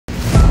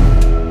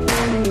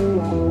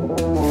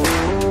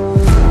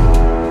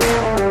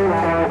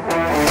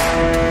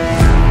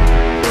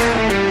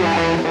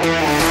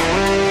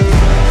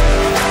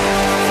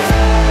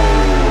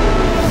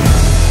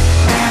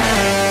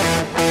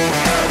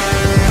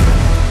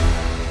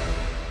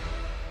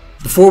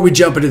Before we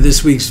jump into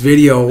this week's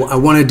video, I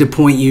wanted to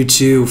point you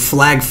to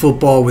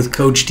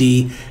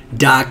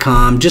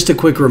flagfootballwithcoachd.com. Just a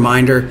quick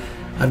reminder,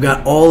 I've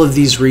got all of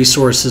these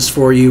resources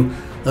for you.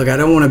 Look, I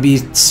don't want to be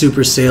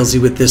super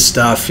salesy with this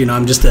stuff. You know,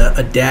 I'm just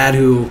a dad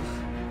who,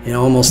 you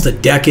know, almost a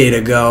decade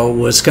ago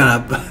was kind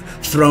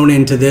of thrown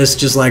into this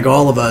just like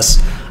all of us.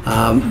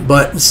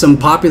 But some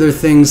popular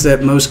things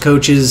that most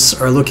coaches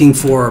are looking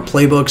for are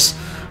playbooks.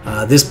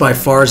 This by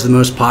far is the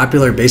most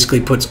popular. Basically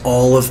puts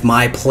all of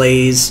my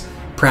plays,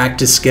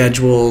 practice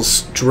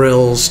schedules,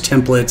 drills,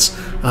 templates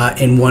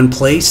in one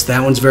place.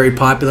 That one's very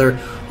popular.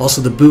 Also,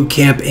 the boot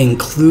camp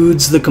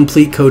includes the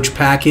complete coach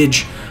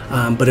package,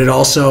 but it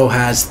also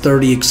has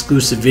 30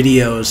 exclusive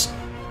videos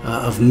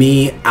of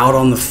me out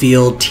on the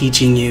field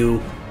teaching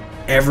you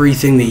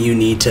everything that you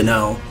need to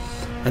know.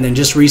 And then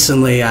just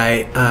recently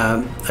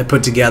I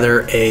put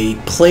together a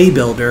play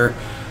builder,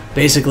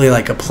 basically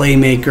like a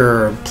playmaker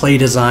or play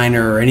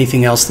designer or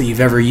anything else that you've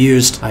ever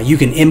used. You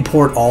can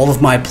import all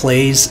of my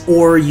plays,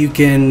 or you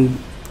can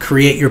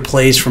create your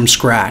plays from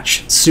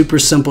scratch. It's super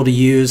simple to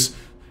use.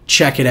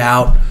 Check it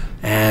out,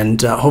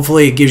 and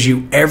hopefully it gives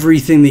you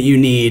everything that you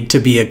need to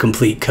be a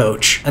complete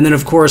coach. And then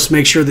of course,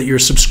 make sure that you're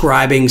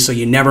subscribing so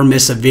you never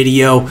miss a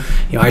video.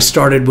 You know, I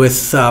started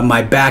with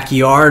my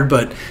backyard,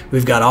 but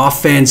we've got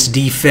offense,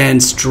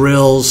 defense,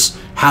 drills,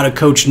 how to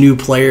coach new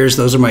players,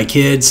 those are my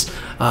kids,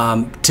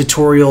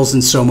 tutorials,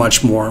 and so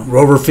much more. We're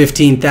over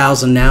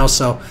 15,000 now,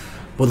 so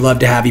would love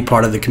to have you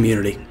part of the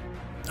community.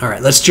 All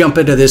right, let's jump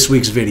into this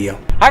week's video.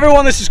 Hi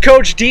everyone, this is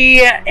Coach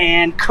D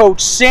and Coach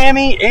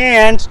Sammy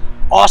and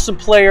awesome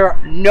player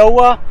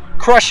Noah,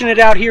 crushing it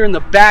out here in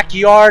the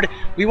backyard.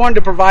 We wanted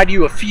to provide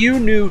you a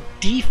few new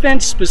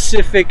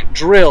defense-specific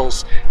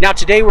drills. Now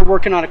today we're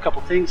working on a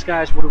couple things,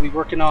 guys. What are we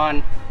working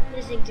on?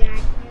 The zigzag.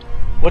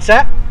 What's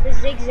that? The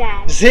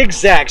zigzag.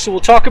 Zigzag. So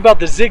we'll talk about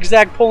the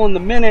zigzag pull in a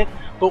minute,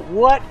 but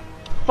what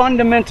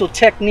fundamental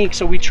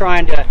techniques are we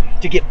trying to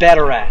get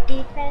better at?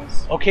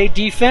 Defense. Okay,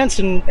 defense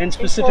and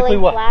specifically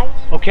what? Flags.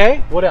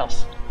 Okay, what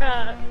else?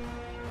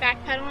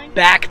 Backpedaling.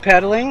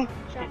 Backpedaling.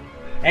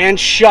 And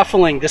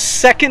shuffling. The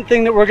second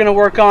thing that we're going to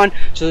work on,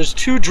 so there's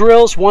two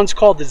drills. One's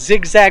called the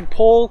zigzag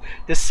pull.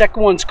 The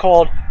second one's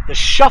called the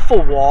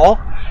shuffle wall.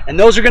 And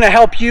those are going to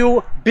help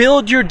you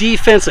build your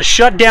defense, a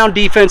shutdown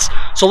defense.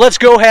 So let's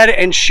go ahead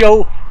and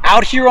show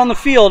out here on the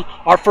field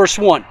our first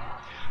one.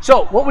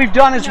 So what we've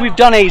done is we've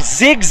done a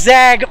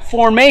zigzag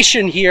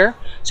formation here.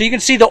 So you can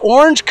see the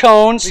orange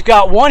cones. We've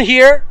got one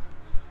here,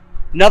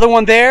 another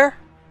one there.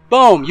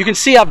 Boom. You can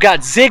see I've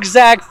got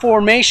zigzag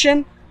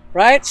formation.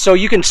 Right? So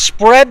you can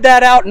spread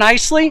that out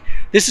nicely.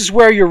 This is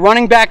where your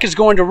running back is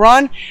going to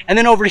run. And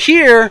then over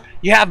here,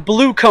 you have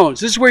blue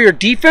cones. This is where your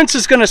defense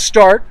is going to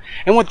start.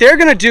 And what they're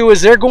going to do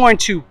is they're going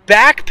to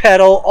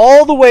backpedal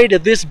all the way to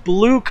this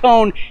blue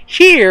cone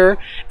here.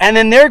 And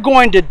then they're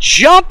going to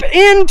jump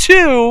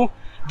into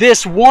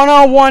this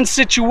one-on-one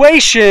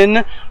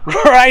situation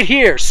right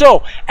here.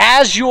 So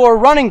as your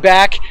running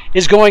back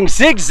is going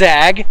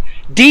zigzag,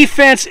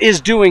 defense is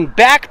doing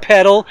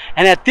backpedal.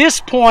 And at this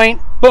point,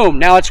 boom,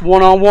 now it's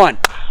one-on-one.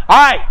 All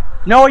right,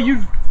 Noah,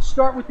 you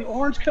start with the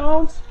orange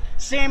cones.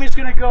 Sammy's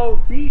gonna go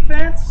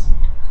defense.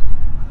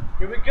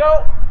 Here we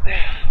go.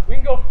 We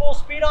can go full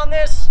speed on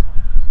this.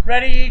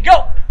 Ready,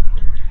 go.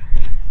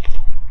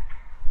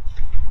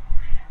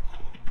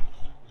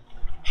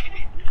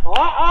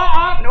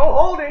 No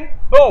holding.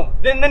 Boom,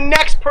 then the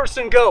next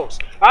person goes.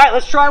 All right,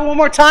 let's try one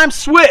more time,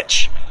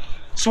 switch.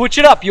 Switch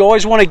it up. You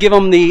always wanna give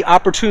them the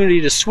opportunity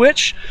to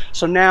switch.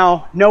 So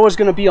now Noah's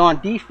gonna be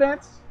on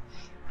defense.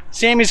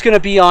 Sammy's going to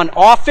be on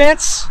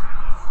offense,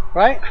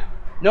 right?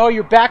 No,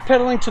 you're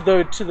backpedaling to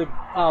the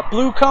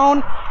blue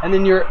cone, and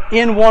then you're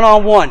in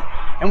one-on-one.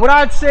 And what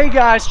I'd say,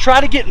 guys,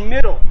 try to get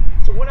middle.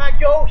 So when I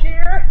go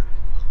here,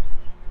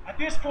 at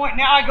this point,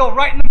 now I go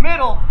right in the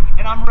middle,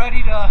 and I'm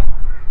ready to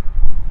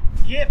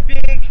get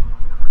big.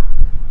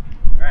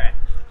 All right,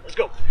 let's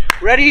go.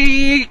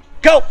 Ready,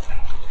 go.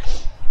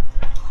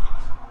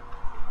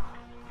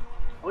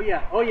 Oh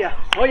yeah, oh yeah,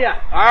 oh yeah.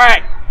 All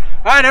right,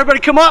 everybody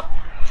come up.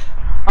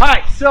 All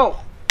right, so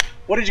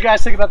what did you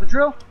guys think about the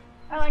drill?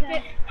 I liked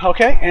it.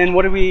 Okay, and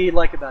what did we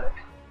like about it?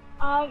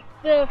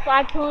 The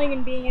flag pulling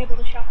and being able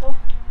to shuffle.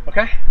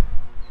 Okay.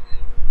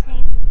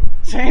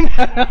 Same.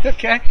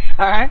 Okay.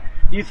 All right.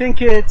 Do you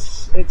think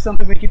it's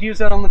something we could use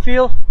that on the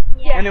field?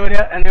 Yeah. And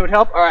it would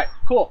help. All right.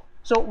 Cool.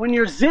 So when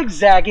you're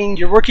zigzagging,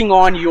 you're working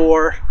on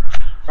your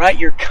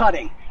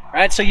cutting,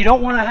 right? So you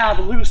don't want to have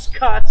loose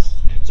cuts.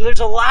 So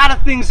there's a lot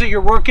of things that you're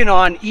working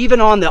on,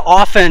 even on the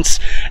offense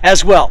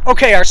as well.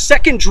 Okay, our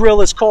second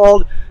drill is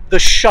called the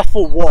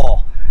shuffle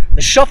wall.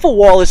 The shuffle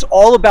wall is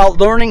all about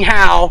learning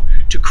how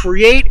to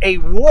create a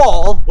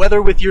wall,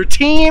 whether with your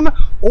team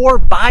or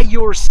by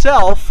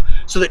yourself,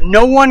 so that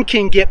no one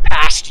can get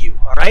past you,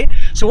 all right?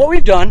 So what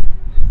we've done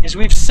is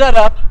we've set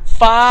up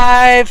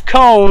 5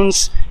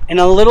 cones in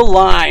a little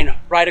line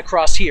right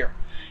across here.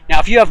 Now,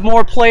 if you have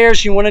more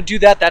players, you want to do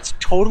that, that's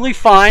totally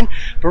fine.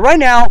 But right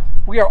now,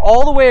 we are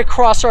all the way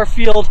across our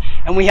field,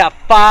 and we have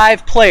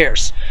 5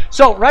 players.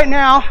 So right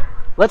now,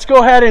 let's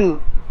go ahead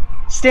and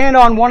stand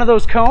on one of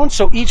those cones.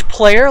 So each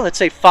player, let's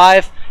say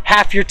 5,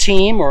 half your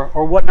team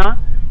or whatnot,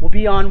 will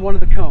be on one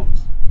of the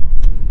cones.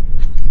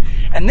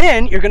 And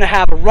then you're going to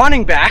have a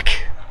running back,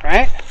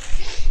 right,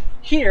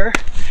 here,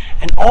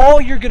 and all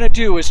you're going to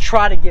do is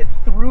try to get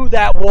through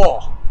that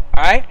wall,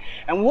 all right?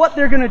 And what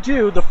they're going to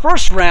do, the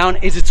first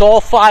round is it's all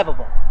 5 of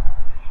them.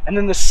 And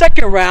then the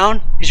second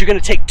round is you're going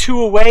to take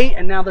 2 away,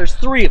 and now there's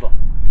 3 of them.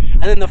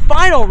 And then the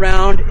final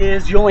round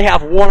is you only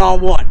have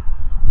 1-on-1,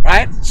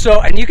 right?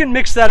 So, and you can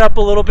mix that up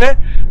a little bit,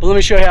 but let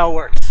me show you how it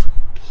works.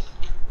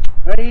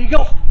 Ready,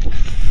 go.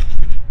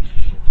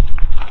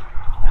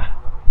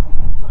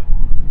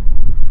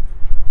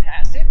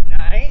 Pass it,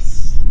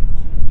 nice.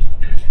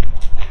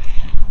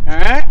 All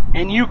right,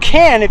 and you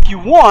can, if you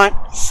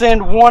want,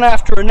 send one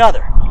after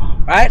another,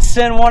 right?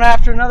 Send one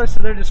after another so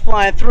they're just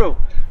flying through.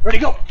 Ready,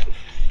 go.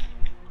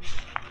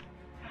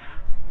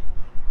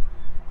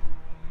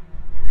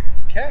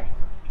 Okay.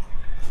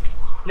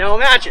 Now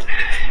imagine,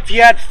 if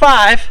you had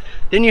 5,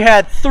 then you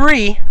had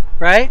 3,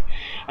 right?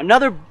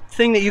 Another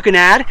thing that you can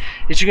add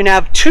is you can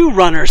have 2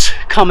 runners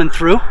coming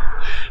through.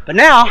 But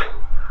now,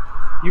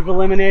 you've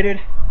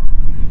eliminated,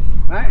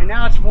 right? And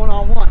now it's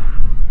 1-on-1.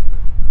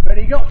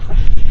 Ready, go.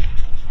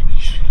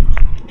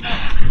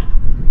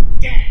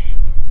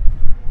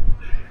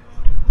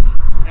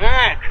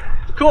 Alright,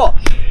 cool.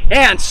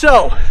 And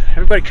so,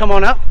 everybody come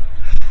on up.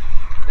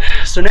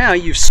 So now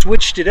you've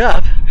switched it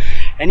up,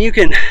 and you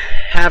can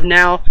have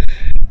now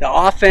the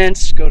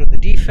offense go to the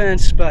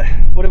defense, but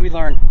what did we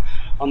learn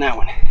on that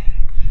one?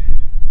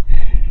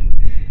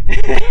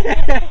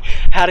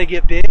 How to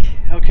get big,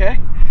 okay?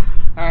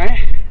 All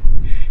right.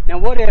 Now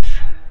what if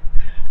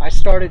I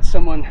started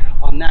someone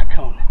on that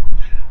cone?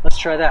 Let's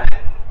try that.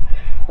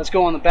 Let's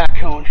go on the back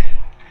cone.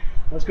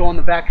 Let's go on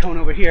the back cone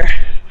over here.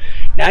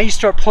 Now you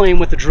start playing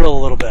with the drill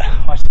a little bit.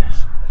 Watch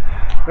this.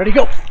 Ready,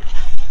 go.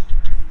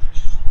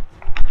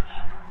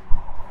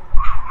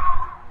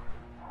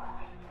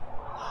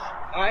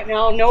 All right,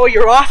 now Noah,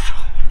 you're off.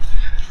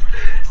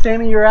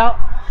 Sammy, you're out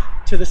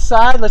to the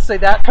side. Let's say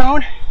that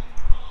cone.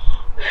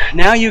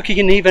 Now you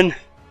can even,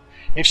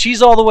 if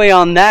she's all the way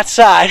on that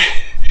side,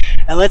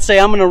 and let's say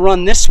I'm going to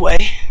run this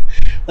way,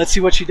 let's see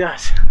what she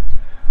does.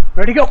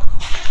 Ready, go.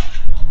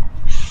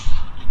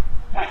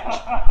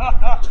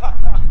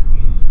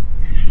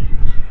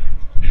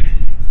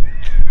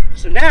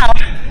 So now,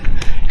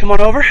 come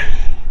on over.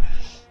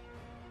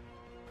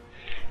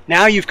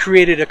 Now you've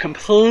created a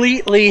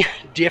completely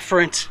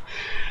different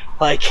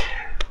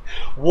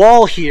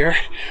wall here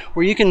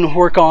where you can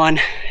work on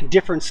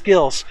different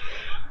skills.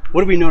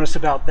 What do we notice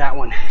about that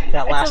one?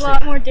 That last It's a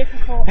lot more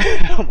difficult.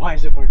 Why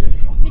is it more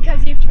difficult?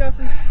 Because you have to go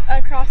from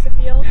across the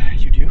field.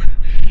 You do.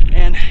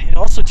 And it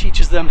also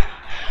teaches them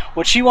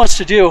what she wants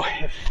to do.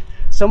 If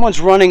someone's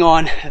running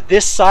on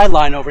this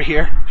sideline over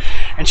here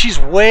and she's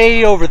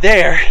way over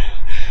there,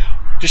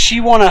 does she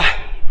want to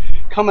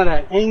come at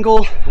an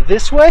angle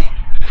this way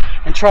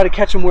and try to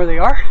catch them where they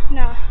are?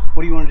 No.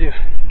 What do you want to do?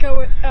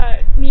 Go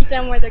meet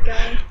them where they're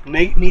going.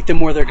 Meet them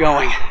where they're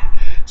going.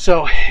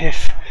 So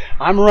if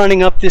I'm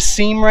running up this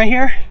seam right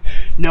here,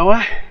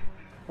 Noah,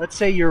 let's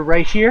say you're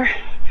right here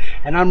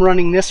and I'm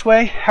running this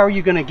way, how are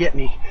you going to get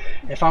me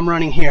if I'm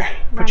running here?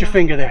 Put your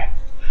finger there.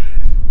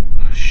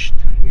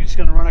 You're just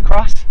going to run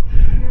across?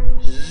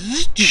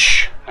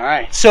 All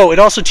right, so it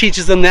also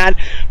teaches them that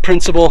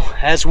principle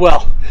as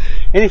well.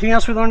 Anything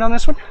else we learned on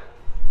this one?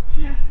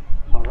 No.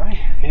 All right,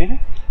 anything?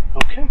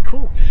 Okay,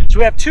 cool. So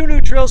we have 2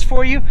 new drills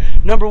for you.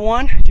 Number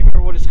 1, do you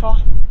remember what it's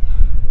called?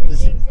 The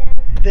zigzag.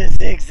 The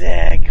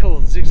zigzag,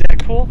 cool. The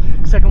zigzag pull.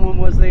 Second one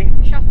was the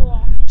Shuffle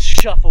wall.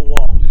 Shuffle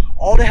wall.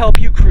 All to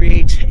help you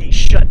create a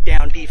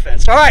shutdown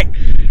defense. All right,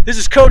 this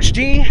is Coach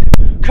D,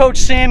 Coach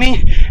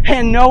Sammy,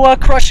 and Noah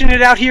crushing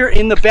it out here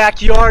in the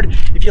backyard.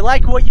 If you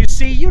like what you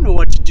see, you know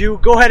what to do.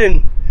 Go ahead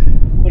and,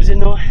 what is it,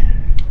 Noah?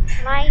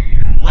 Like,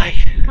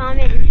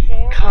 Comment and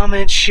share.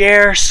 Comment,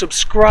 share,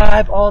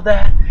 subscribe, all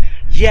that.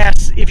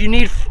 Yes, if you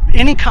need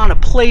any kind of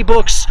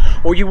playbooks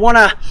or you want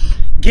to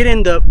get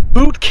into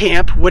boot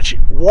camp, which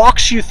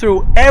walks you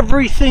through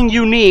everything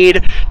you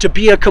need to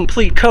be a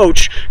complete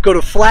coach, go to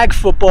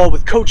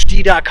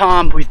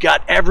flagfootballwithcoachd.com. We've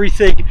got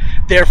everything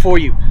there for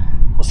you.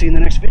 We'll see you in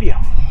the next video.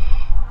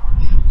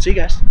 See you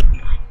guys.